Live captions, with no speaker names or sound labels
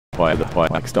player,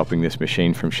 like stopping this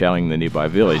machine from shelling the nearby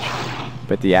village,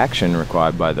 but the action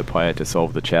required by the player to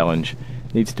solve the challenge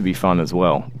needs to be fun as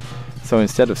well. So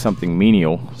instead of something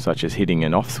menial, such as hitting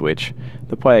an off switch,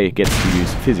 the player gets to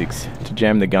use physics to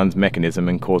jam the gun's mechanism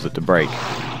and cause it to break.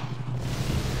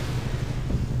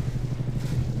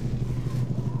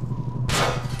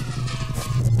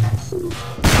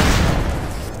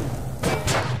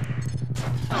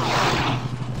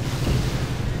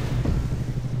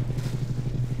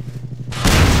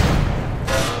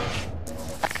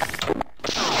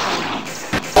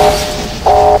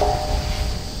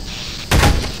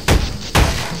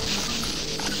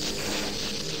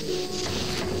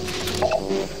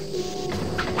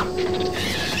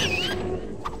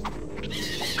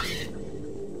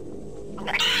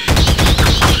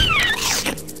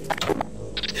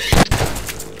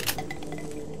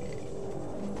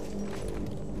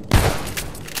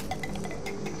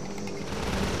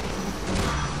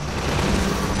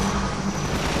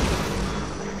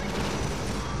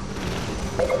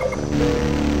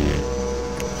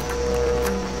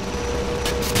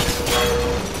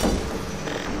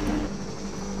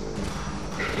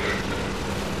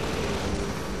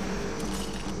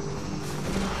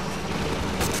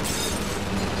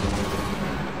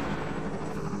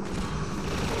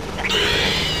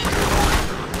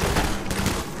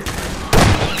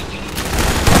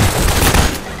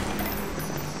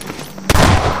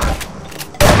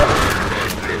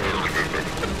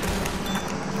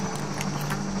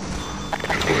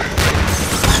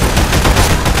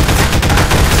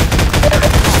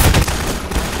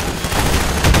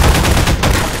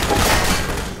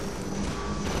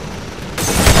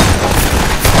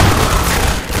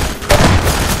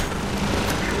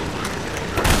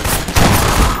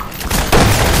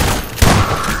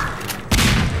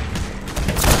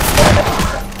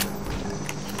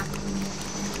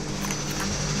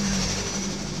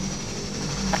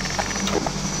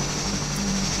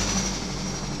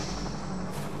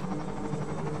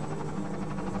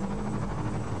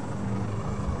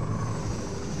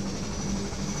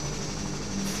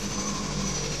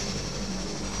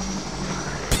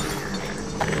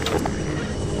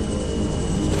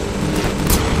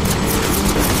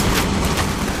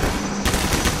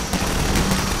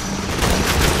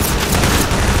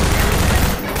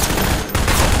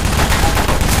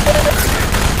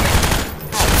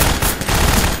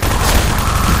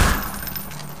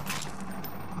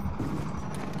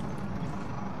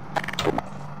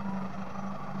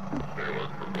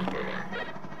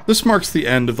 This marks the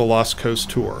end of the Lost Coast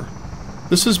tour.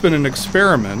 This has been an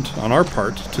experiment on our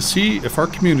part to see if our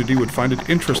community would find it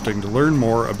interesting to learn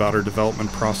more about our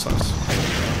development process.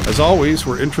 As always,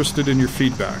 we're interested in your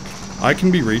feedback. I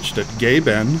can be reached at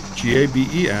gaben,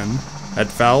 G-A-B-E-N, at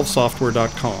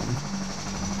valvesoftware.com.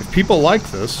 If people like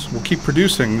this, we'll keep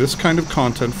producing this kind of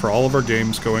content for all of our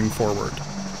games going forward.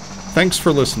 Thanks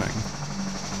for listening.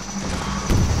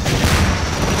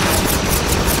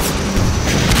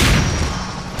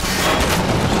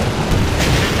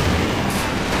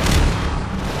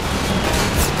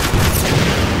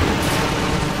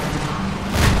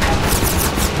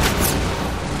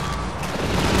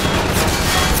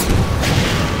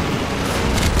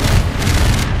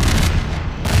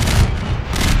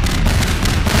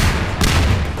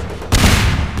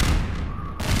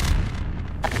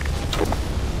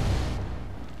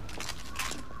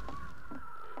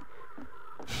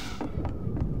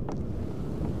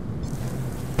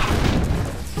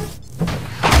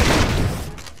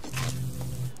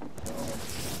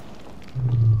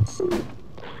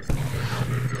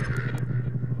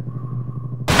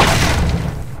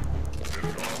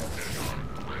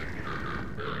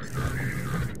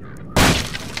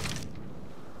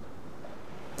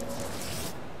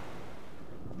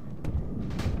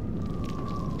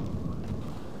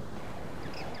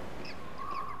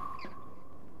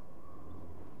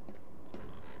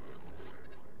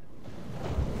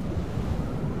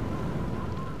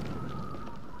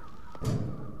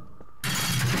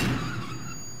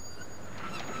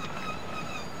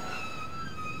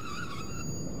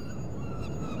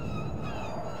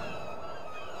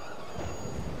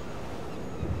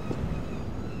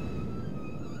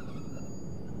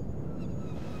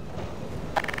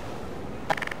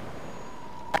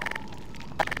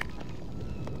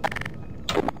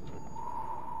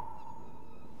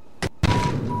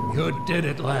 You did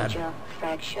it, lad.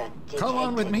 Come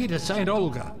on with me to St.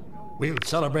 Olga. We'll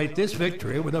celebrate this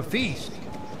victory with a feast.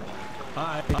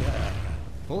 I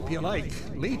hope you like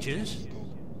leeches.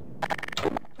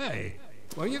 Hey,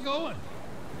 where you going?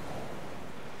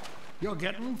 You're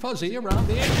getting fuzzy around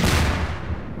the edges.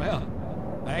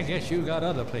 Well, I guess you got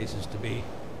other places to be.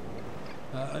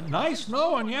 Nice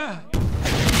knowing ya.